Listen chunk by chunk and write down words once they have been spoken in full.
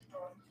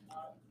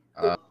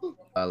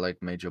I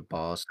like major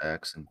ball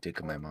sacks and dick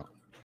in my mouth.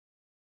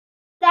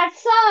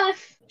 That's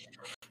sus.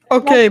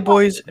 Okay,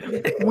 boys,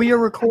 we are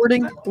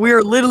recording. We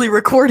are literally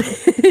recording.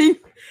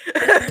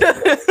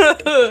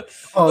 Oh,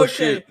 okay,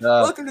 shit,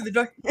 welcome to the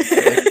dark.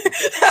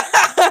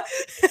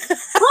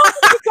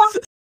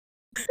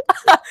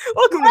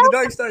 Welcome to the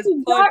Dark Stars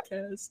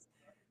podcast.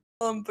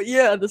 But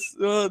yeah,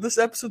 this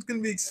episode's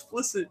gonna be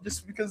explicit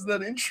just because of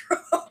that intro.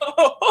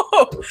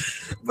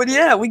 But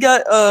yeah, we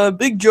got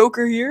Big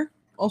Joker here,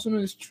 also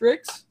known as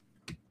Trix.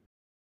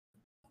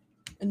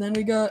 And then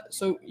we got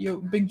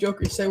Big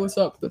Joker, say what's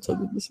up. That's how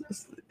this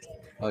is.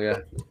 Oh yeah.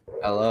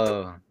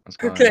 Hello. What's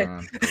going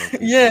on? Hello,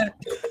 Yeah.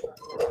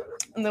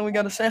 And then we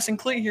got Assassin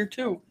Clee here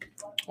too,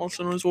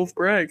 also known as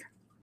wolfbrgg.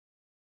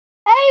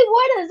 Hey,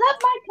 what is up,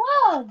 my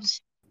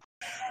cubs?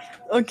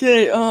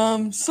 Okay,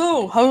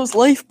 so how's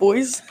life,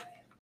 boys?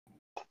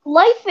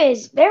 Life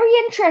is very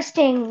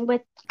interesting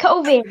with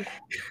COVID.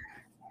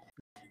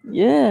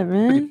 Yeah,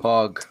 man.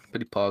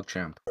 Pretty pog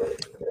champ.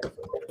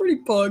 Pretty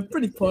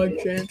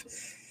pog champ.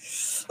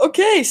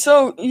 Okay,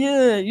 so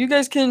yeah, you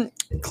guys can.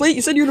 Clay,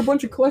 you said you had a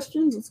bunch of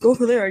questions. Let's go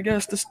for there, I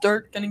guess, to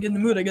start kind of get in the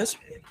mood, I guess.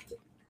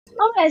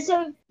 Okay,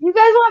 so you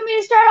guys want me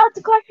to start out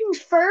the questions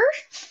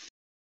first?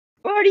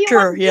 Or do you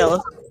Sure, yeah.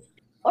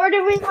 Or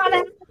do we want to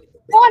have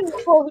fun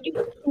before we do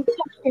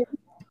questions?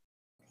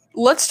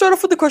 Let's start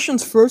off with the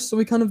questions first, so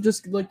we kind of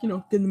just, get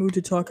in the mood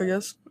to talk, I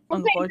guess,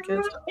 on the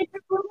podcast.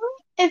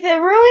 If it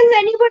ruins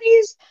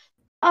anybody's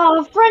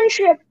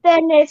friendship,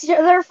 then it's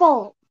their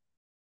fault.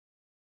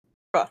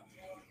 Bruh.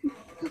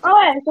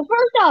 Alright, so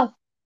first off,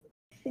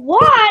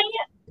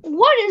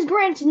 what is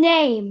Grant's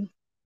name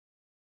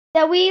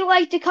that we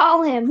like to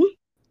call him?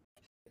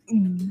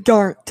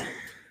 Dart.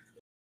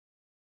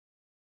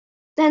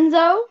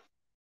 Senzo?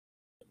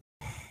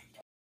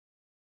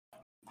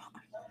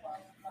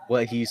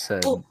 What he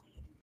said.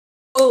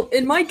 Oh,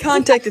 in my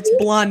contact, it's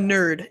Blonde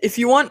Nerd. If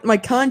you want my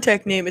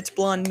contact name, it's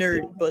Blonde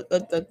Nerd, but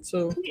that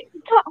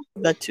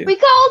too. We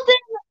called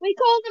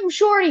him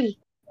Shorty.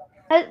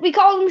 We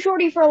called him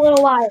Shorty for a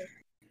little while.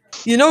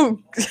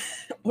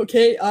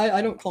 Okay,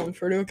 I don't call him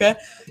Shorty, okay?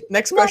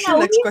 Next question.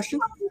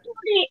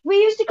 We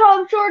used to call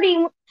him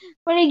Shorty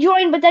when he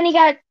joined, but then he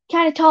got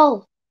kind of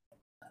tall.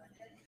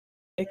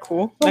 Okay,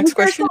 cool. So Next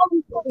question.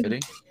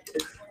 Kidding?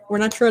 We're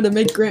not trying to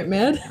make Grant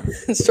mad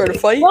and start a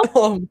fight.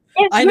 Well,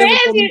 I never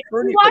called him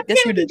Shorty, but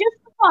guess you did. Just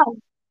for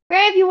fun.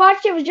 Grant, if you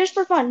watched it, it was just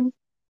for fun.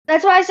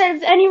 That's why I said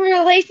if any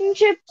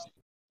relationships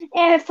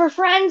and for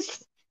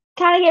friends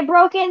kind of get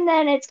broken,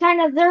 then it's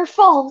kind of their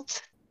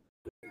fault.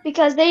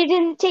 Because they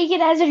didn't take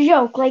it as a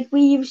joke like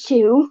we used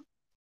to.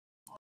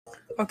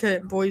 Okay,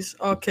 boys.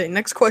 Okay,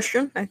 next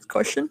question. Next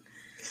question.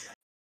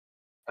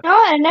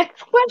 No,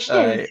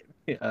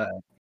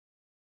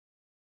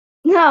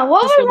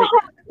 what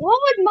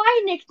was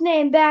my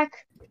nickname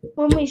back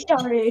when we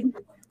started?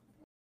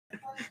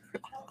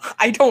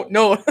 I don't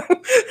know.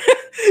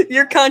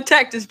 Your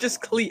contact is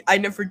just Cleet. I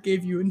never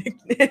gave you a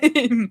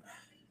nickname.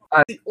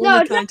 We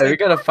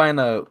gotta find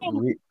a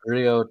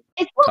real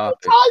It's what topic.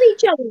 we called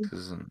each other.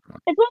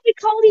 It's what we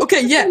called each other.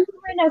 Okay, yeah.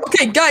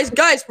 Okay,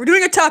 guys, we're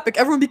doing a topic.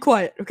 Everyone be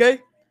quiet, okay?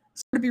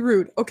 It's gonna be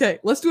rude. Okay,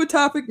 let's do a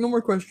topic. No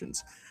more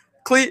questions.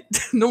 Cleet,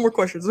 no more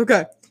questions.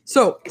 Okay,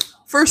 so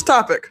first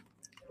topic.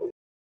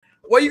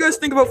 What do you guys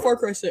think about Far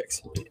Cry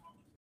 6?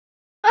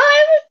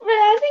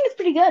 I think it's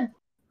pretty good.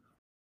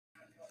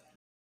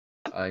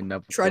 I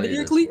never tried it played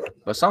yet, Cleet?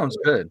 But sounds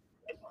good.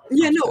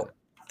 Yeah, no,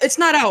 it's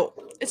not out.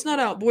 It's not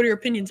out. But what are your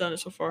opinions on it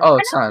so far? Oh,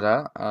 it's not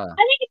out. I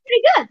think it's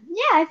pretty good.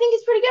 Yeah, I think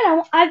it's pretty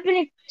good. I've been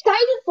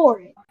excited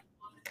for it.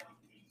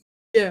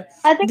 Yeah.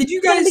 I think Did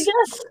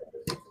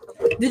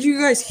you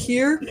guys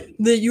hear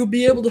that you'll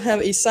be able to have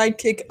a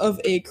sidekick of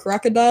a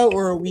crocodile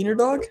or a wiener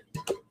dog?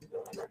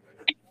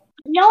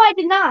 No, I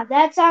did not.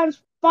 That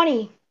sounds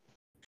funny.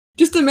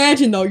 Just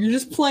imagine though, you're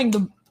just playing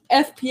the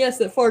FPS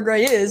that Far Cry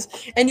is,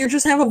 and you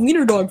just have a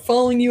wiener dog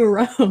following you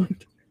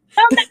around.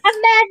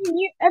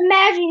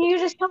 Imagine you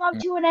just come up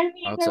to an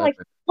enemy and they're like,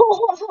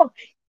 oh,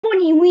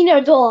 funny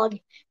wiener dog,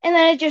 and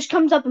then it just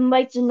comes up and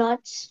bites the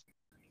nuts.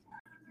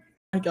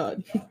 Oh my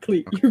God,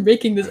 Cleet, you're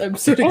making this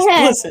episode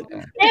explicit.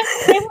 They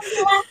won't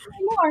be laughing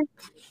anymore.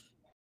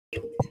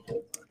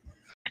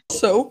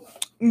 So,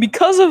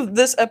 because of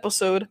this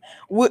episode,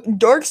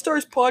 Dark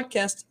Stars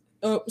podcast.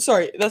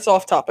 Sorry, that's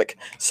off topic.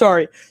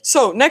 Sorry.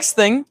 So, next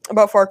thing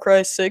about Far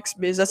Cry 6,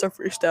 because that's our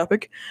first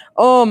topic.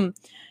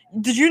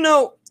 Did you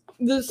know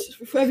this?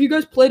 Have you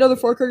guys played other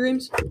Far Cry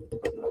games?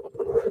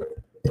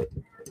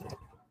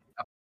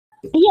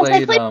 Yes,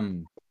 I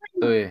played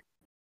 3.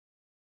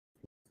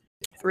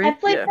 3? I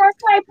played Far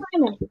Cry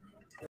Primal.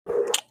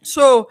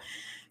 So,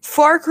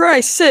 Far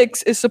Cry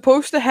 6 is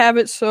supposed to have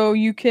it so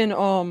you can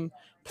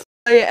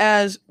play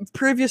as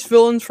previous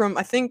villains from,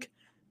 I think,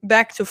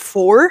 back to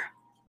 4.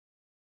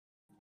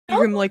 You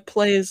can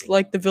play as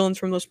the villains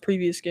from those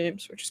previous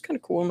games, which is kind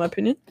of cool in my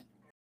opinion.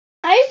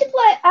 I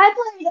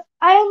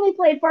only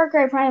played Far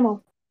Cry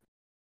Primal,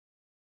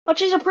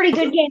 which is a pretty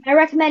good game. I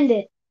recommend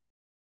it.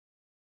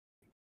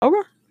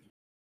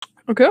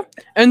 Okay.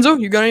 Enzo,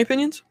 you got any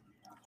opinions?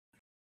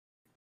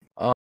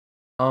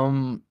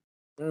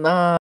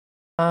 Nah.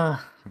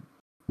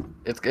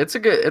 It's a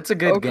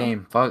good Okay.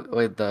 game.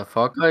 The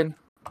Far Cry,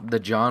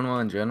 the genre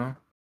in general,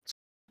 it's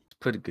a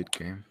pretty good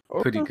game.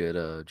 Pretty Okay.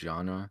 good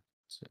genre.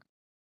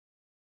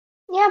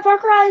 Yeah, Far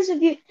Cry is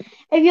if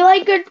you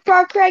like good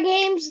Far Cry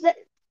games,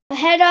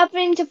 head up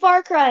into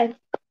Far Cry.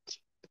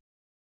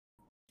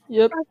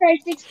 Yep. Far Cry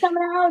 6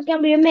 coming out is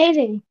gonna be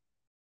amazing.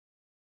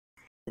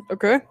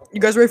 Okay.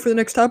 You guys ready for the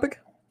next topic?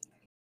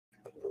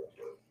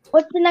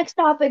 What's the next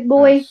topic,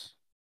 boy? Yes.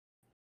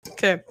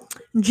 Okay.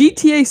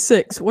 GTA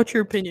 6. What's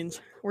your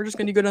opinions? We're just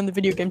gonna go down the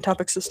video game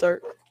topics to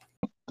start.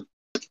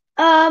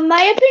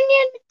 My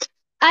opinion,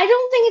 I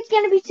don't think it's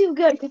gonna be too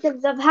good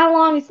because of how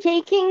long it's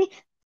taking.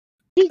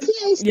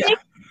 GTA 6 Yeah.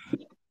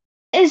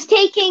 is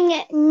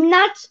taking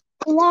not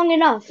long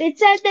enough. It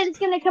said that it's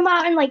gonna come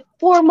out in like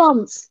 4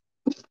 months.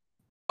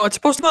 Oh, it's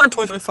supposed to come out in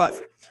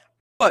 2025.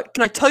 But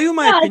can I tell you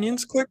my Yeah,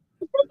 opinions quick?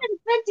 It said that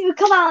it's meant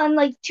to come out in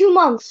like 2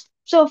 months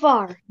so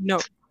far. No.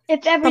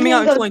 If Coming everything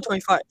out in goes.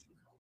 2025.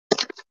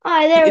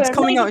 Alright, there we It's go.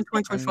 coming out in I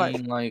 2025.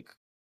 mean, like,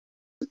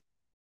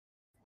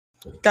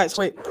 Guys,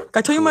 wait. Can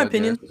I tell you my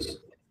opinion?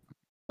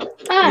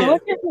 Alright, Yeah.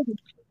 what's your opinion?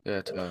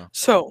 Yeah, tell.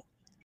 So,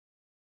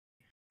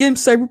 game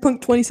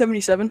Cyberpunk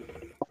 2077.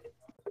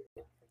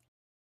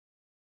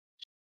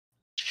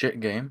 Shit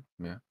game.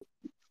 Yeah.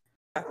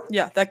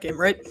 Yeah, that game,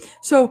 right?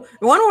 So,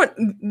 you want to know what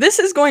this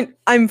is going?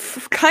 I'm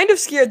kind of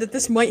scared that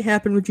this might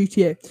happen with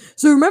GTA.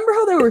 So, remember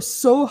how they were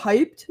so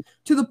hyped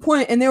to the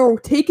point, and they were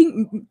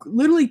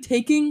literally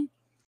taking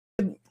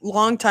a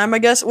long time, I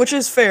guess, which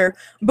is fair.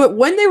 But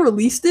when they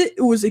released it,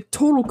 it was a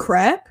total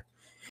crap.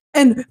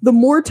 And the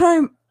more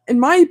time, in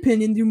my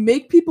opinion, you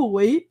make people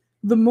wait,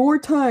 the more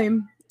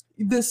time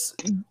this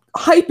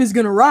hype is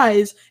going to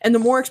rise, and the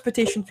more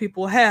expectations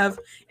people have,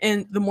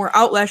 and the more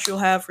outlash you'll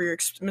have for your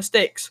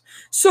mistakes.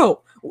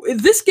 So,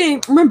 this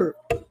game, remember,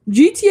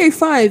 GTA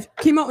 5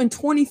 came out in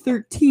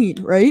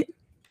 2013, right?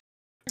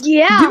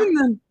 Yeah, Giving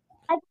them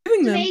that's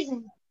giving them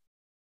amazing.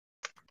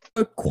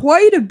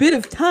 quite a bit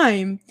of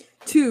time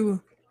to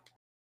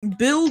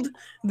build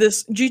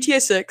this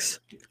GTA 6,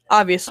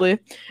 obviously,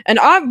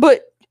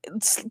 but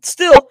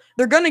still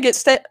they're gonna get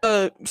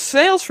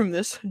sales from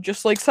this,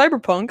 just like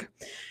Cyberpunk.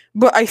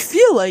 But I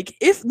feel like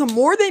if the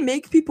more they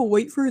make people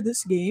wait for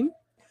this game,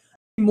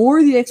 the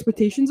more the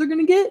expectations are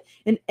gonna get,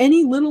 and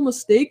any little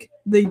mistake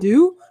they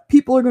do,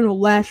 people are gonna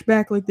lash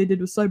back like they did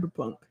with Cyberpunk.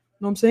 Know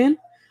what I'm saying?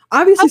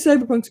 Obviously,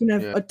 Cyberpunk's gonna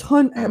have Yeah.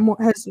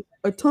 has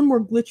a ton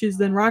more glitches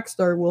than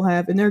Rockstar will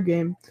have in their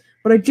game.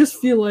 But I just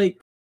feel like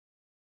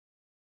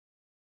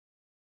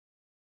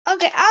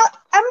Okay, I'm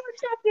gonna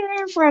stop you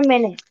there for a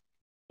minute.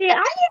 See,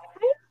 I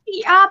think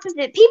the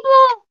opposite. People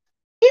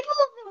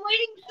have been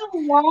waiting so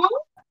long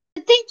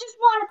that they just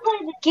want to play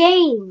the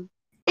game.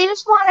 They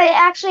just want to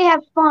actually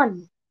have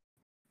fun.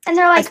 And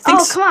they're like, think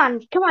oh, come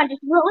on,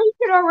 just release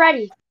it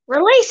already.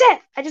 Release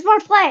it! I just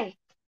want to play.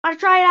 I want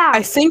to try it out.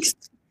 I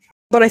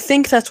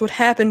think that's what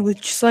happened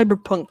with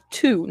Cyberpunk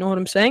 2. Know what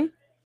I'm saying?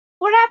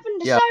 What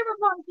happened to Yeah.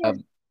 Cyberpunk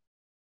is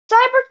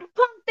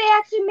Cyberpunk, they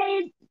actually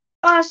made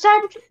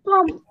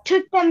Cyberpunk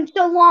took them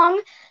so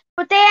long,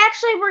 but they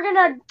actually were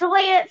gonna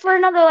delay it for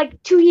another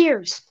like 2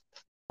 years.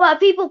 But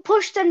people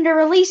pushed them to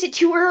release it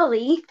too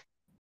early.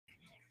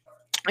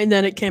 And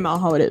then it came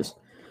out how it is.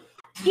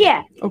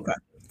 Yeah. Okay,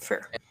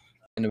 fair.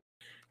 And it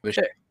was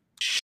Fair.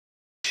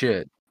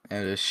 shit.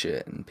 And it was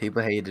shit. And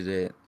people hated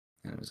it.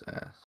 And it was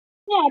ass.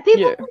 Yeah,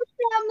 people Yeah. pushed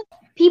them,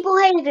 people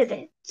hated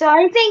it. So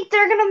I think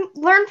they're gonna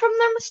learn from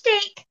their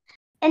mistake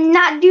and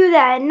not do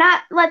that and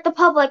not let the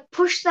public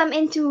push them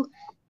into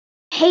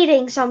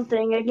hating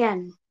something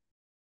again.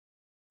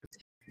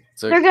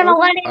 So They're gonna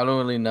let I it. don't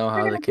really know They're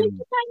how gonna they take can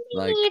the time they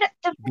like need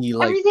to be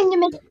like. everything to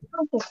make it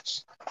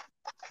perfect.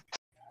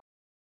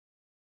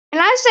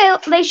 And I say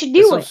they should It's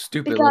do so it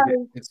stupid. because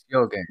Like it's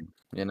your game,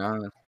 you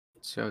know.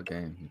 It's your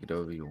game. You can do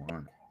whatever you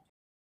want.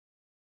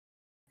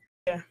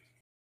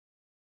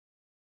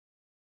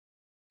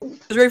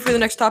 Is ready for the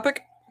next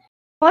topic?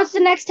 what's the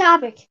next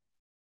topic?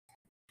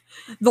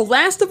 The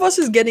Last of Us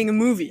is getting a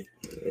movie.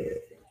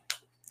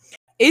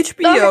 Those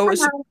HBO are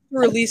is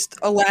released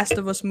a Last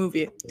of Us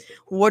movie.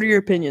 What are your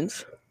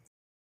opinions?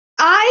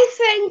 I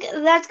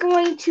think that's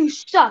going to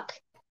suck.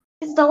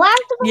 Because The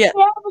Last of Us Yeah.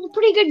 was a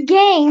pretty good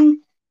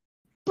game,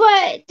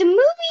 but the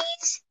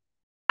movies,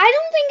 I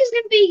don't think is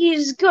going to be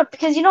as good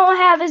because you don't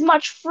have as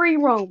much free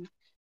roam.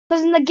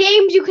 Because in the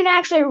games, you can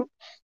actually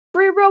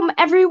free roam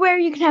everywhere.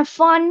 You can have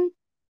fun.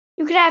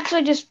 You can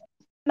actually just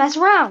mess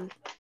around.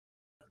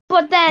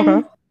 But then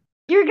Okay.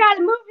 you got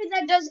a movie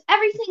that does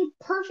everything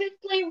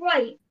perfectly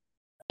right.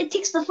 It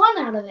takes the fun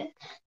out of it.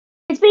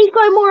 It's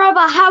basically more of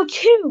a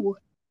how-to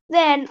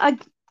than an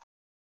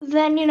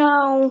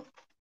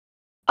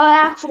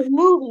actual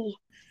movie.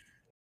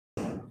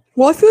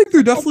 Well, I feel like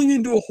they're definitely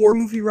gonna do a horror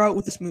movie route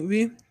with this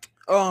movie.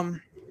 But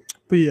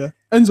yeah.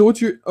 Enzo,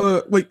 what's your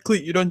wait,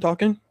 Cleet, you done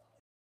talking?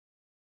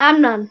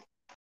 I'm none.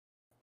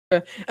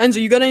 Okay. Enzo,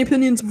 you got any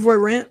opinions before I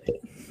rant?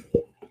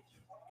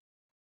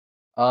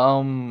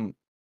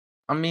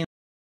 I mean,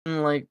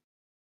 like,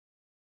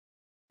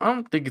 I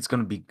don't think it's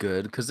gonna be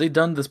good because they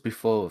done this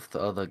before with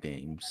the other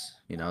games.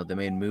 You know, they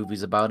made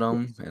movies about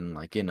them, and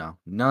like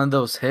none of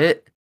those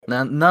hit.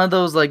 None of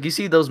those like you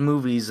see those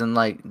movies and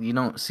like you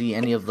don't see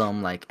any of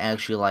them like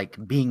actually like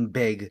being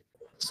big.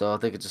 So I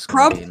think it's just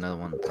gonna be another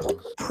one of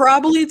those.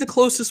 Probably the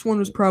closest one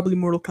was probably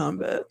Mortal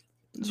Kombat.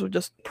 So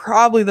just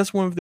probably that's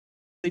one of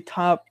the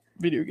top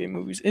video game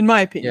movies, in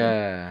my opinion.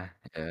 Yeah.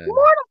 Mortal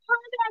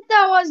Kombat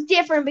though was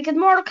different because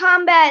Mortal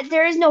Kombat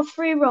there is no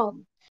free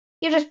roam.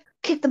 You just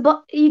kick the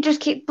butt. You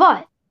just kick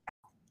butt.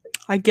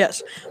 I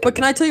guess. But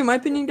can I tell you my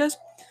opinion, guys?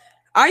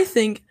 I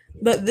think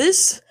that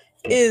this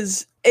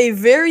is a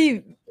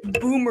very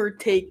boomer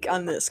take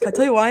on this. Can I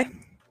tell you why?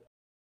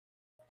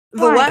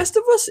 The Why? Last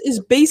of Us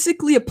is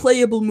basically a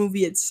playable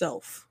movie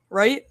itself,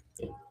 right?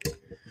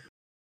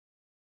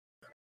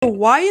 So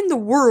why in the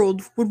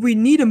world would we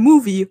need a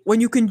movie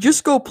when you can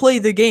just go play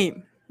the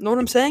game? Know what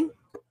I'm saying?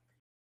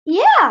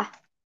 Yeah,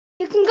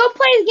 you can go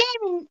play the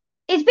game. And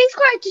it's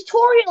basically a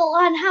tutorial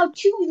on how to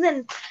choose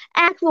an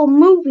actual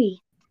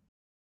movie.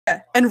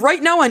 Yeah. And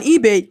right now on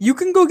eBay, you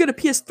can go get a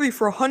PS3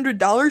 for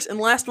 $100 and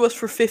Last of Us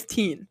for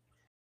 $15.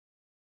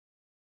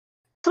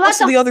 So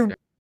that's Also, the other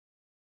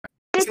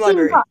 15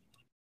 library. bucks.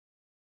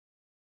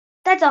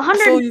 That's So $100.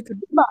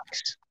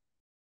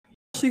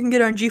 So you can get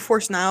it on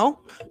GeForce Now.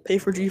 Pay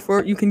for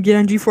GeForce. You can get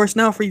on GeForce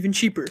Now for even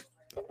cheaper.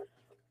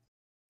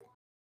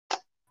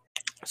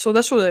 So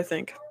that's what I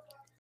think.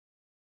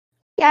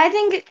 Yeah, I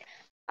think.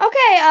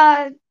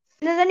 Okay.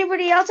 Does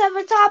anybody else have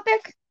a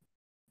topic?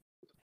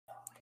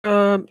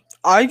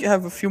 I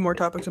have a few more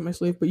topics on my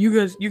sleeve, but you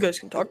guys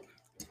can talk.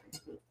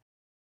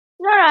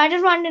 No. I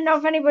just wanted to know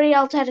if anybody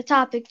else had a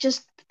topic,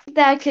 just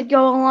that could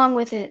go along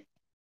with it.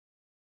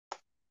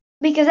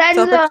 Because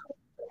Enzo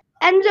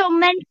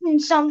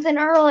mentioned something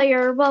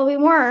earlier, well, we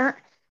weren't,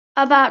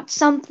 about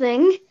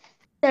something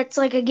that's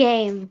like a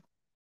game.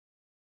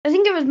 I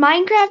think it was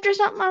Minecraft or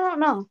something. I don't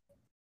know.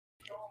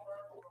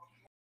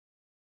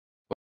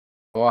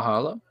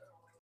 Valhalla?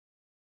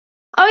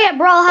 Oh yeah,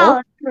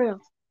 Brawlhalla.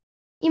 True.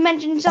 You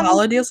mentioned something.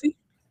 Brawlhalla DLC?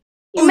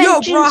 You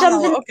mentioned Brawlhalla.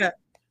 something. Okay.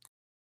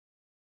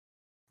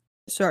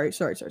 Sorry.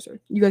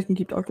 You guys can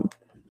keep talking.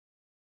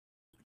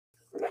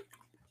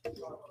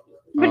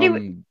 But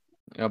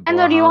Yeah,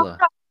 Enzo, do you want Brawlhalla. to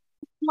talk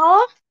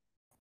Brawlhalla?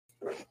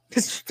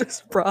 It's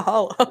just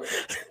Brawlhalla.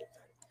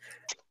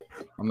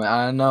 I mean,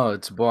 I know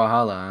it's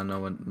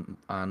Brawlhalla.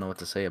 I know what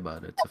to say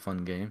about it. It's a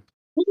fun game.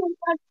 You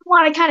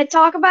want to kind of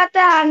talk about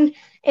that and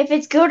if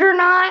it's good or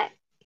not,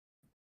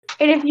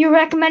 and if you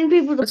recommend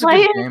people to It's a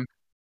play good it. game.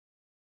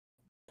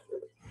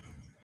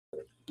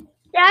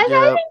 Yeah, I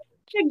Yeah. think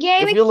it's a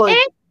game. If you like,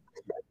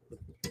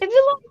 If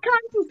you look at Kung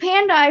Fu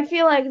Panda, I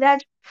feel like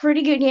that's a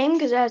pretty good game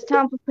because it has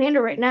Kung Fu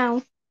Panda right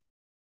now.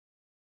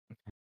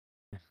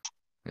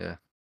 yeah,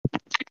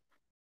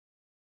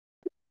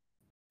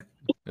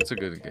 it's a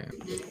good game.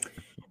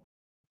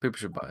 People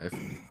should buy it.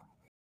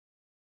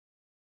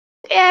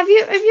 Yeah,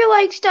 if you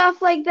like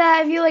stuff like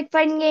that, if you like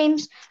fighting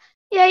games,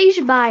 yeah, you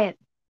should buy it.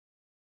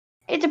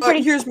 It's a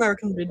pretty. Here's my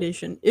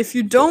recommendation. If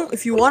you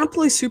want to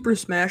play Super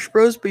Smash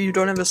Bros, but you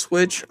don't have a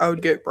Switch, I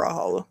would get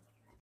Brawlhalla.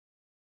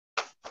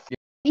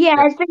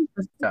 Yeah, it's been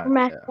Super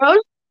Smash Bros.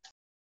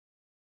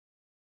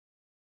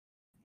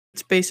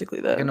 It's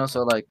basically that.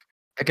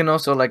 I can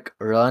also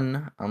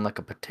run on like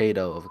a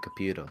potato of a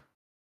computer.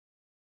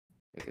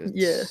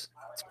 It's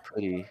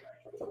pretty.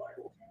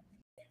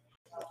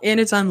 And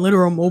it's on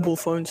literal mobile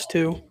phones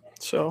too.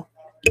 So.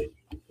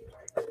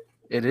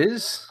 It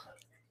is.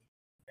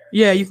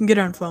 Yeah, you can get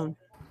it on phone.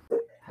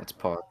 That's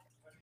Pog.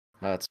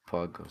 That's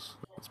Poggles.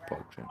 That's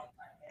Pog.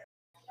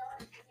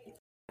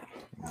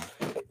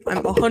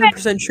 I'm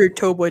 100% sure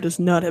Toboy does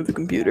not have a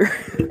computer.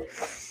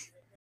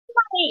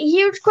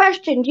 Huge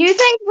question. Do you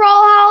think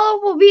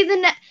Brawlhalla will be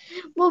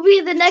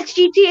the next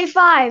GTA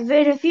 5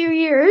 in a few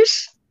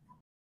years?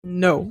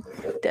 No,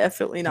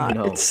 definitely not.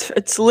 No.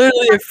 It's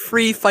literally a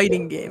free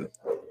fighting game.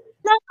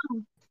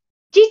 No.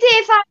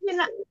 GTA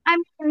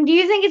 5, do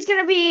you think it's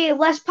going to be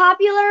less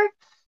popular?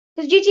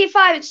 Because GTA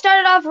 5, it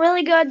started off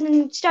really good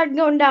and it started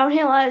going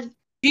downhill.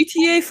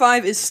 GTA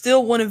 5 is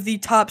still one of the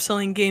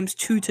top-selling games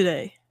to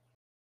today.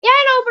 Yeah,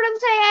 I know, but I'm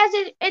saying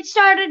as it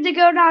started to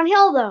go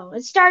downhill, though.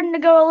 It's starting to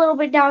go a little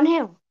bit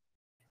downhill.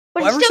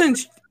 But Well, ever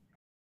since...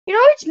 You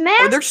know, it's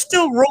massive. They're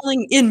still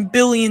rolling in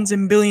billions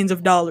and billions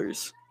of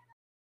dollars.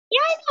 Yeah,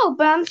 I know,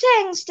 but I'm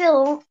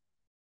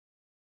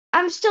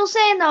still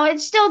saying, though,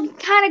 it's still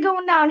kind of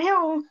going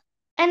downhill.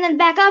 And then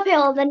back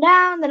uphill, then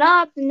down, then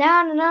up, and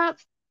down, and up.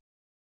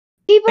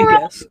 People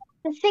are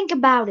to think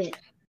about it.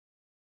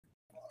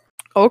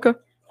 Okay.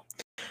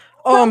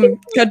 Sorry.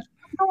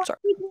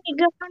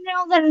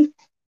 Then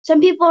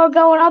some people are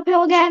going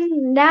uphill again,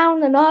 and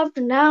down, and up,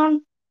 and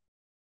down.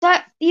 So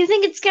you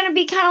think it's gonna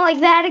be kind of like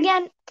that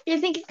again? You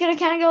think it's gonna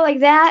kind of go like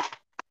that,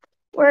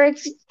 where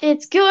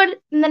it's good,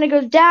 and then it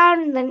goes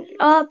down, and then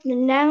up, and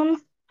then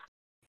down?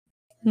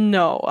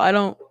 No, I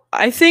don't.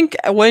 I think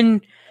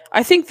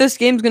this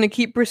game's gonna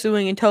keep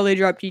pursuing until they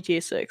drop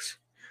GTA 6.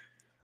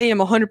 I am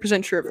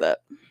 100% sure of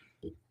that.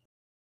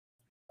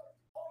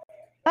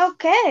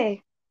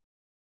 Okay.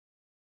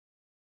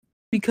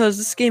 because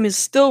this game is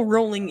still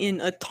rolling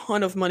in a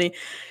ton of money.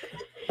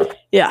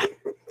 Yeah.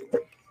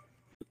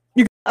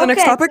 You got the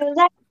next topic?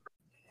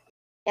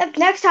 Yep,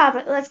 next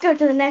topic. Let's go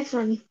to the next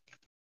one.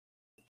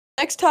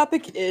 Next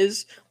topic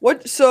is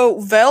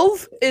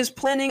Valve is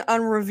planning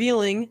on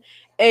revealing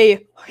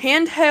a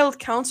handheld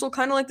console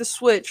kind of like the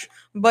Switch,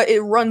 but it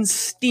runs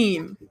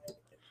Steam.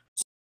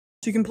 So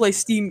you can play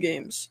Steam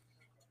games.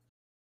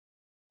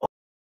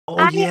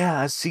 Oh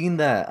yeah, I've seen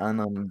that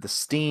on the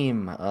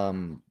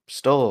Steam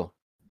store.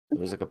 There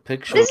was like a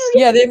picture This is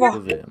Yeah, they've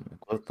of it. I'm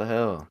like, what the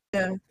hell?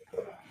 Yeah.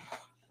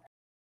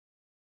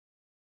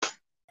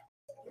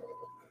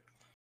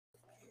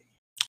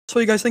 So what do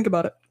you guys think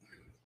about it?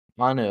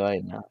 On it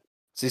right now.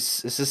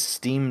 It's a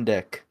Steam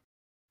Deck.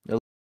 It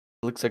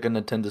looks like a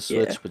Nintendo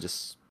Switch, but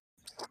just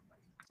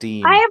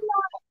Steam. I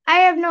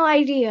have no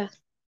idea.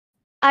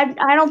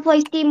 I don't play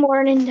Steam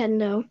or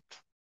Nintendo.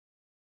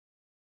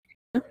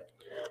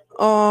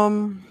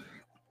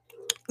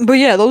 But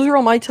yeah, those are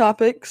all my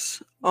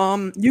topics.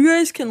 You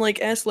guys can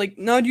ask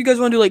now. Do you guys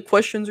want to do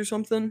questions or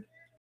something? Okay,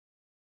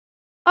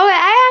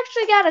 I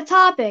actually got a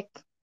topic.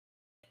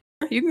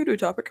 You can do a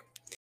topic.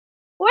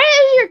 What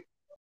is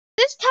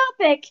this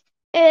topic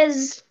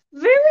is a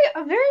very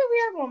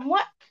weird one.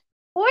 What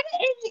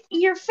is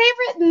your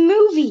favorite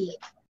movie?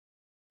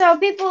 So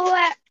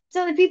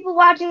the people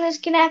watching this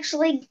can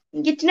actually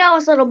get to know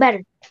us a little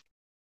better.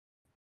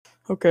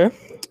 Okay.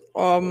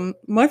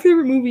 My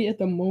favorite movie at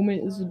the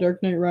moment is The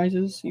Dark Knight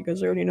Rises. You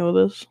guys already know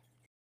this.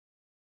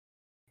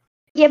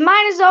 Yeah,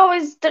 mine is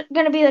always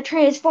going to be the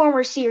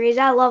Transformers series.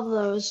 I love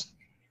those.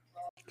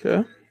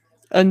 Okay.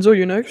 Enzo,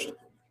 you next.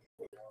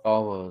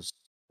 Star Wars.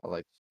 I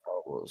like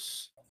Star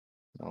Wars.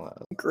 I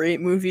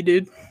Great movie,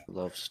 dude.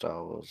 love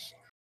Star Wars.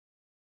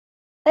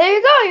 There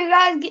you go.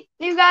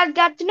 You guys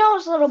got to know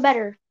us a little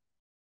better.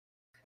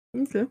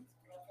 Okay.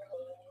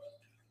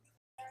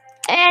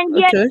 And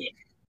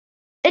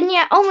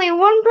yet only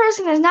one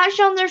person has not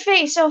shown their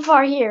face so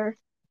far here.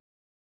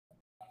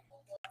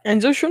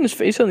 Enzo's showing his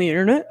face on the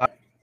internet?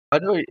 How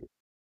do I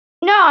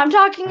No, I'm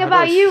talking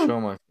about you.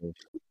 show my face?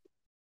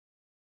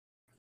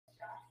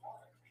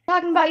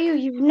 Talking about you.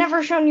 You've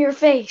never shown your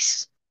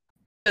face.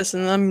 Yes,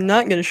 and I'm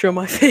not gonna show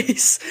my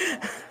face.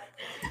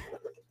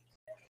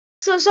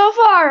 So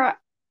far,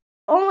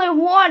 only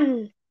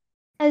one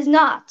has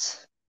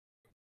not.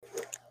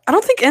 I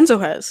don't think Enzo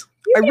has.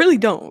 I really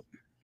don't.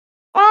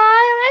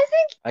 I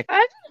I think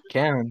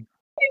can.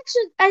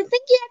 I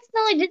think he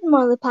accidentally did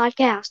one of the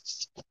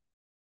podcasts.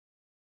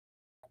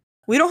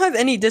 We don't have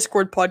any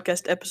Discord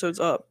podcast episodes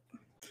up.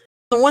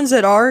 The ones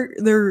that are,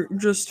 they're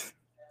just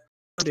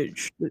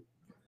footage.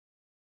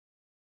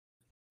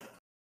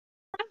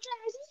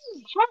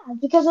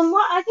 Because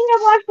I think I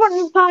watched one of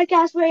his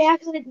podcasts where he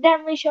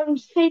accidentally showed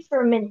his face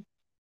for a minute.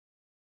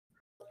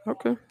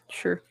 Okay,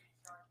 sure.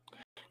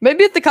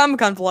 Maybe at the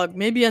Comic-Con vlog.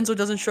 Maybe Enzo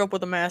doesn't show up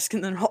with a mask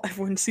and then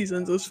everyone sees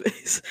Enzo's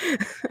face.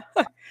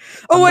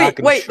 Oh,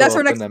 wait, that's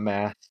our next... in a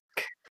mask.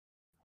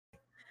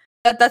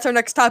 That's our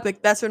next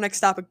topic. That's our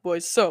next topic,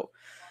 boys. So,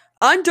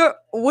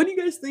 what do you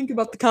guys think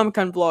about the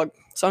Comic-Con vlog?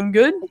 Sound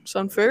good?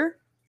 Sound fair?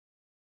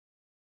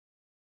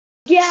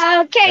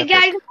 Yeah, okay, Epic.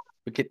 guys.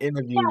 We can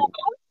interview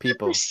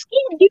people.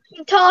 You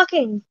keep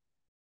talking.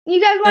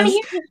 You guys want to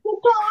hear the skid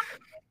talk?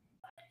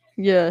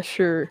 Yeah,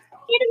 sure.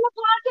 Skid in the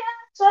podcast?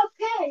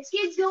 Okay,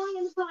 Skid's going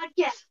in the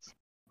podcast.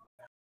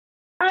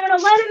 I'm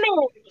gonna let him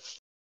in.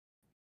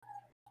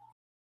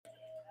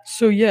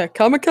 So yeah,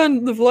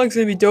 Comic-Con, the vlog's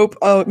gonna be dope.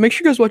 Make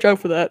sure you guys watch out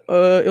for that.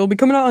 It'll be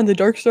coming out on the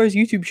Dark Stars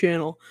YouTube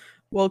channel.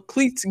 While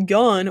Cleet's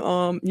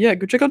gone, yeah,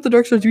 go check out the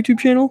Dark Stars YouTube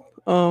channel.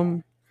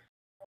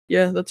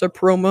 Yeah, that's our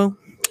promo.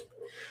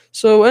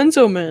 So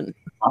Enzo, man.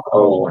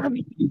 Oh.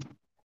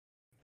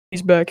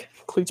 He's back.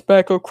 Cleet's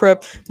back. Oh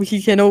crap.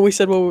 He can't know what we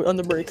said while we were on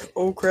the break.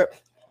 Oh crap.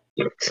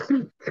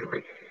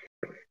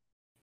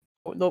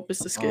 Oh nope, it's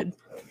the skid.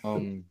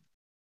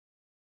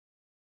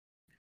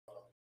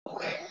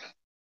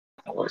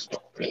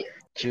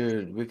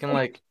 Dude, we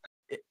can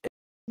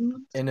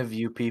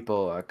interview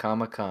people at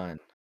Comic-Con.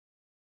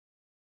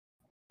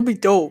 That'd be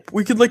dope.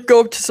 We could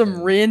go up to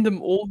some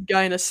random old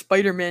guy in a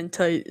Spider-Man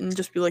tight and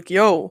just be like,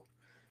 "Yo,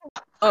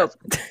 up."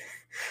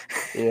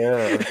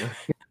 Yeah.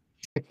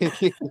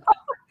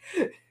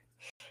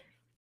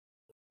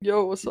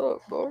 Yo, what's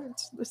up, bro?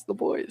 It's the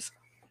boys.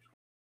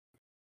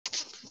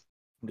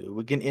 Dude,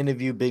 we can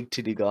interview big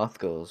titty goth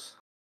girls.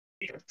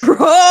 Bro!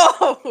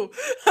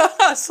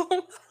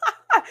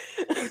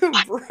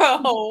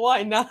 Bro,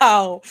 why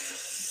now?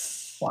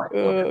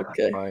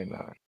 Okay. Why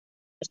not?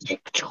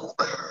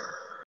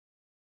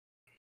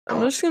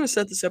 I'm just gonna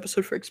set this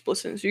episode for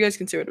explicit, so you guys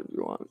can say whatever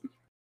you want.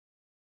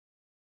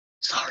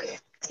 Sorry.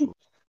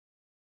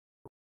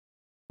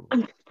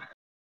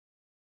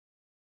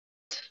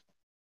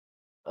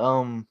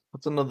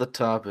 What's another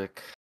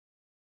topic?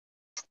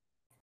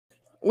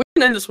 We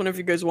can end this whenever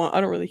you guys want.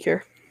 I don't really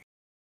care.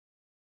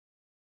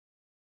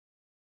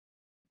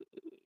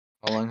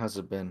 How long has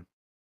it been?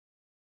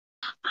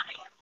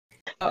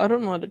 I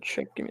don't know how to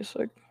check. Give me a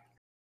sec.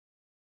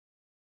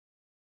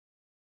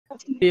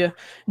 Yeah. Do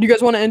you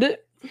guys want to end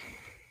it?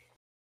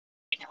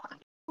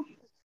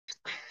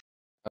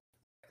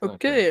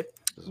 Okay.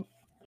 Doesn't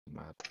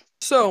matter.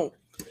 So,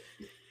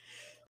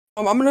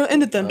 I'm gonna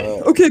end it then.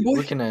 Uh, Okay, We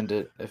boys. can end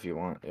it if you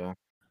want. Yeah.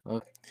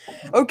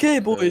 Okay,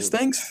 boys. Uh,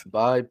 Thanks.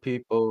 Bye,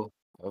 people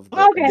of the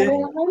Okay, Okay.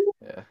 internet. well,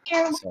 Yeah.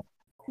 here, So,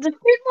 the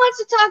kid wants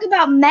to talk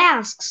about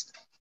masks.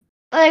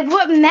 Like,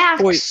 what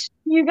masks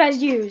do you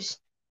guys use?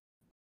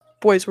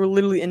 Boys, we're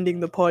literally ending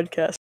the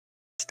podcast.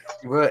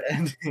 we're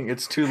ending.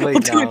 It's too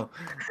late dude. now.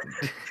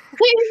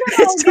 Please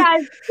no, It's too-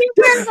 guys. Keep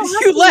wearing the You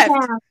hunting left.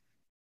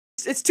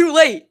 mask. It's too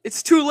late.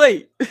 It's too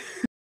late.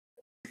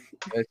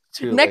 It's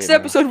too Next late now.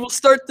 episode, we'll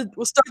start the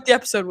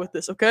episode with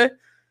this. Okay.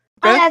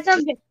 Oh, Okay. that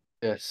sounds good.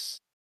 Yes.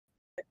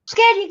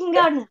 Scared you can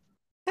go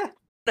now.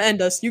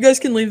 End us. You guys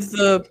can leave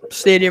the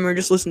stadium or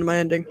just listen to my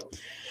ending.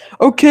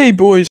 Okay,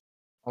 boys.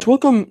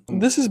 Welcome.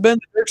 This has been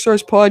the Dark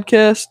Stars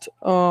podcast.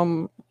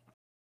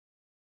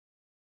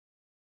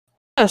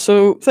 Yeah.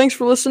 So thanks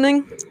for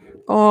listening.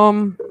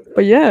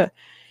 But yeah, this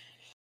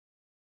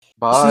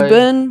has Bye.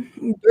 been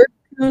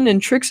darkcoon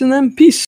and trix and them. Peace.